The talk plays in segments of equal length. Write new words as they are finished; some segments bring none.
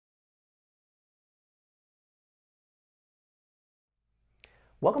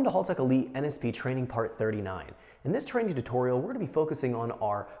Welcome to Haltech Elite NSP Training Part 39. In this training tutorial, we're going to be focusing on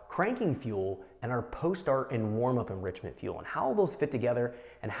our cranking fuel and our post-start and warm-up enrichment fuel and how those fit together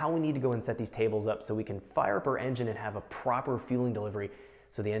and how we need to go and set these tables up so we can fire up our engine and have a proper fueling delivery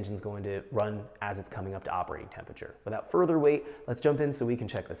so the engine's going to run as it's coming up to operating temperature. Without further wait, let's jump in so we can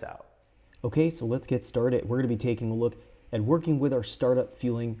check this out. Okay, so let's get started. We're going to be taking a look at working with our startup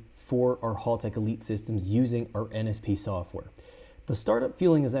fueling for our Haltech Elite systems using our NSP software. The startup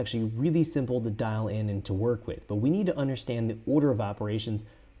fueling is actually really simple to dial in and to work with, but we need to understand the order of operations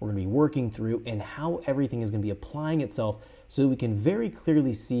we're going to be working through and how everything is going to be applying itself so we can very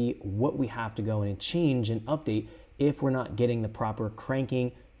clearly see what we have to go in and change and update if we're not getting the proper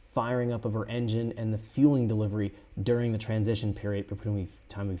cranking, firing up of our engine, and the fueling delivery during the transition period between the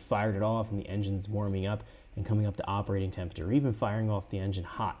time we fired it off and the engine's warming up and coming up to operating temperature, or even firing off the engine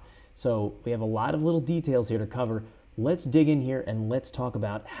hot. So we have a lot of little details here to cover. Let's dig in here and let's talk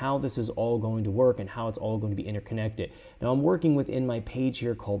about how this is all going to work and how it's all going to be interconnected. Now I'm working within my page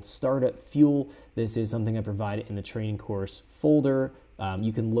here called Startup Fuel. This is something I provided in the training course folder.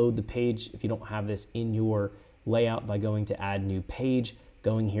 You can load the page if you don't have this in your layout by going to Add New Page,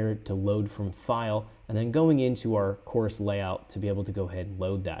 going here to Load from File, and then going into our course layout to be able to go ahead and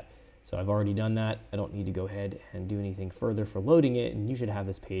load that. So I've already done that. I don't need to go ahead and do anything further for loading it, and you should have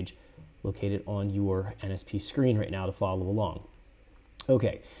this page located on your NSP screen right now to follow along.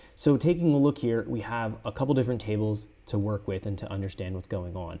 Okay, so taking a look here, we have a couple different tables to work with and to understand what's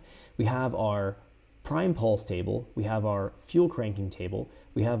going on. We have our prime pulse table, we have our fuel cranking table,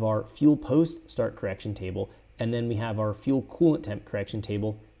 we have our fuel post start correction table, and then we have our fuel coolant temp correction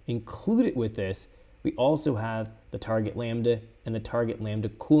table. Included with this, we also have the target lambda and the target lambda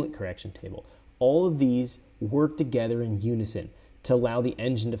coolant correction table. All of these work together in unison to allow the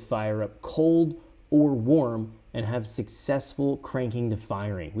engine to fire up cold or warm and have successful cranking to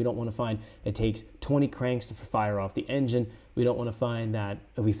firing. We don't want to find it takes 20 cranks to fire off the engine. We don't want to find that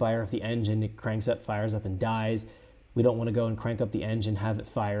if we fire off the engine, it cranks up, fires up, and dies. We don't want to go and crank up the engine, have it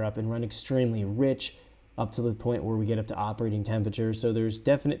fire up and run extremely rich up to the point where we get up to operating temperature. So there's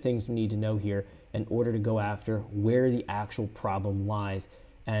definite things we need to know here in order to go after where the actual problem lies.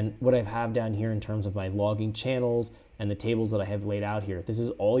 And what I have down here in terms of my logging channels and the tables that I have laid out here, this is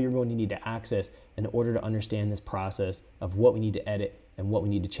all you're going to need to access in order to understand this process of what we need to edit and what we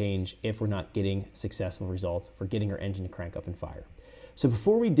need to change if we're not getting successful results for getting our engine to crank up and fire. So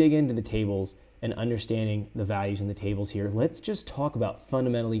before we dig into the tables and understanding the values in the tables here, let's just talk about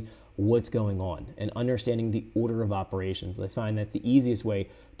fundamentally what's going on and understanding the order of operations. I find that's the easiest way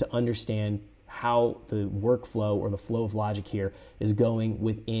to understand how the workflow or the flow of logic here is going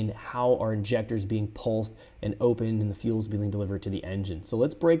within how our injector is being pulsed and opened and the fuel is being delivered to the engine. So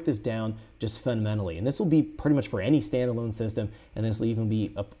let's break this down just fundamentally. And this will be pretty much for any standalone system, and this will even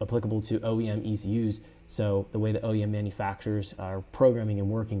be applicable to OEM ECUs. So the way the OEM manufacturers are programming and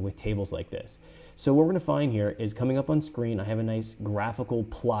working with tables like this. So what we're going to find here is coming up on screen, I have a nice graphical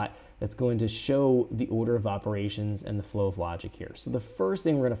plot that's going to show the order of operations and the flow of logic here. So the first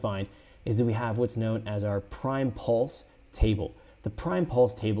thing we're going to find is that we have what's known as our prime pulse table. The prime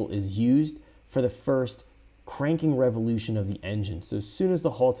pulse table is used for the first cranking revolution of the engine. So as soon as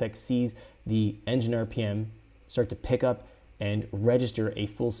the Haltech sees the engine RPM start to pick up and register a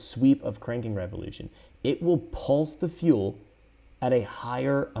full sweep of cranking revolution, it will pulse the fuel at a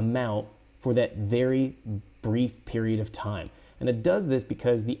higher amount for that very brief period of time. And it does this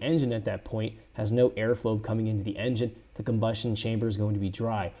because the engine at that point has no airflow coming into the engine. The combustion chamber is going to be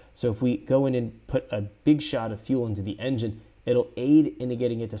dry. So if we go in and put a big shot of fuel into the engine, it'll aid into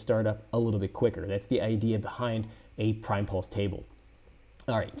getting it to start up a little bit quicker. That's the idea behind a prime pulse table.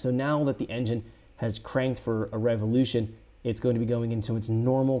 All right, so now that the engine has cranked for a revolution, it's going to be going into its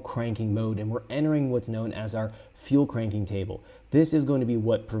normal cranking mode, and we're entering what's known as our fuel cranking table. This is going to be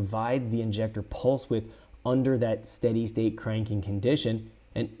what provides the injector pulse width under that steady state cranking condition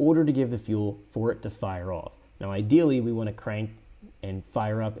in order to give the fuel for it to fire off. Now ideally we want to crank and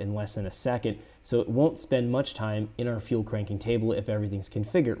fire up in less than a second, so it won't spend much time in our fuel cranking table if everything's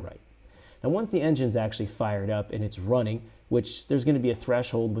configured right. Now once the engine's actually fired up and it's running, which there's going to be a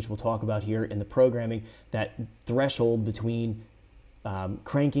threshold, which we'll talk about here in the programming, that threshold between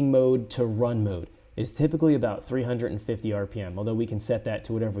cranking mode to run mode is typically about 350 RPM, although we can set that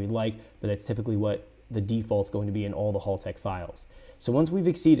to whatever we like, but that's typically what the default's going to be in all the Haltech files. So once we've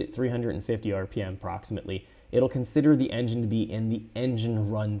exceeded 350 RPM approximately, it'll consider the engine to be in the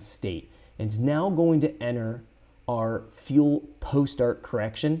engine run state. And it's now going to enter our fuel post-start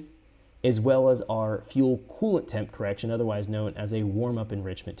correction as well as our fuel coolant temp correction, otherwise known as a warm-up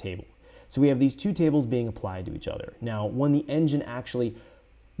enrichment table. So we have these two tables being applied to each other. Now, when the engine actually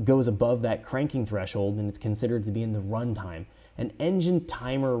goes above that cranking threshold, then it's considered to be in the runtime. An engine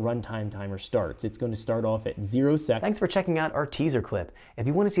timer runtime timer starts. It's going to start off at 0 seconds. Thanks for checking out our teaser clip. If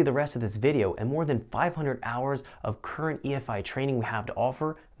you want to see the rest of this video and more than 500 hours of current EFI training we have to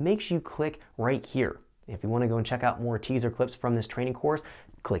offer, make sure you click right here. If you want to go and check out more teaser clips from this training course,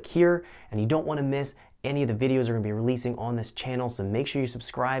 click here. And you don't want to miss any of the videos we're going to be releasing on this channel, so make sure you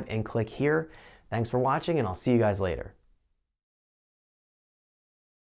subscribe and click here. Thanks for watching, and I'll see you guys later.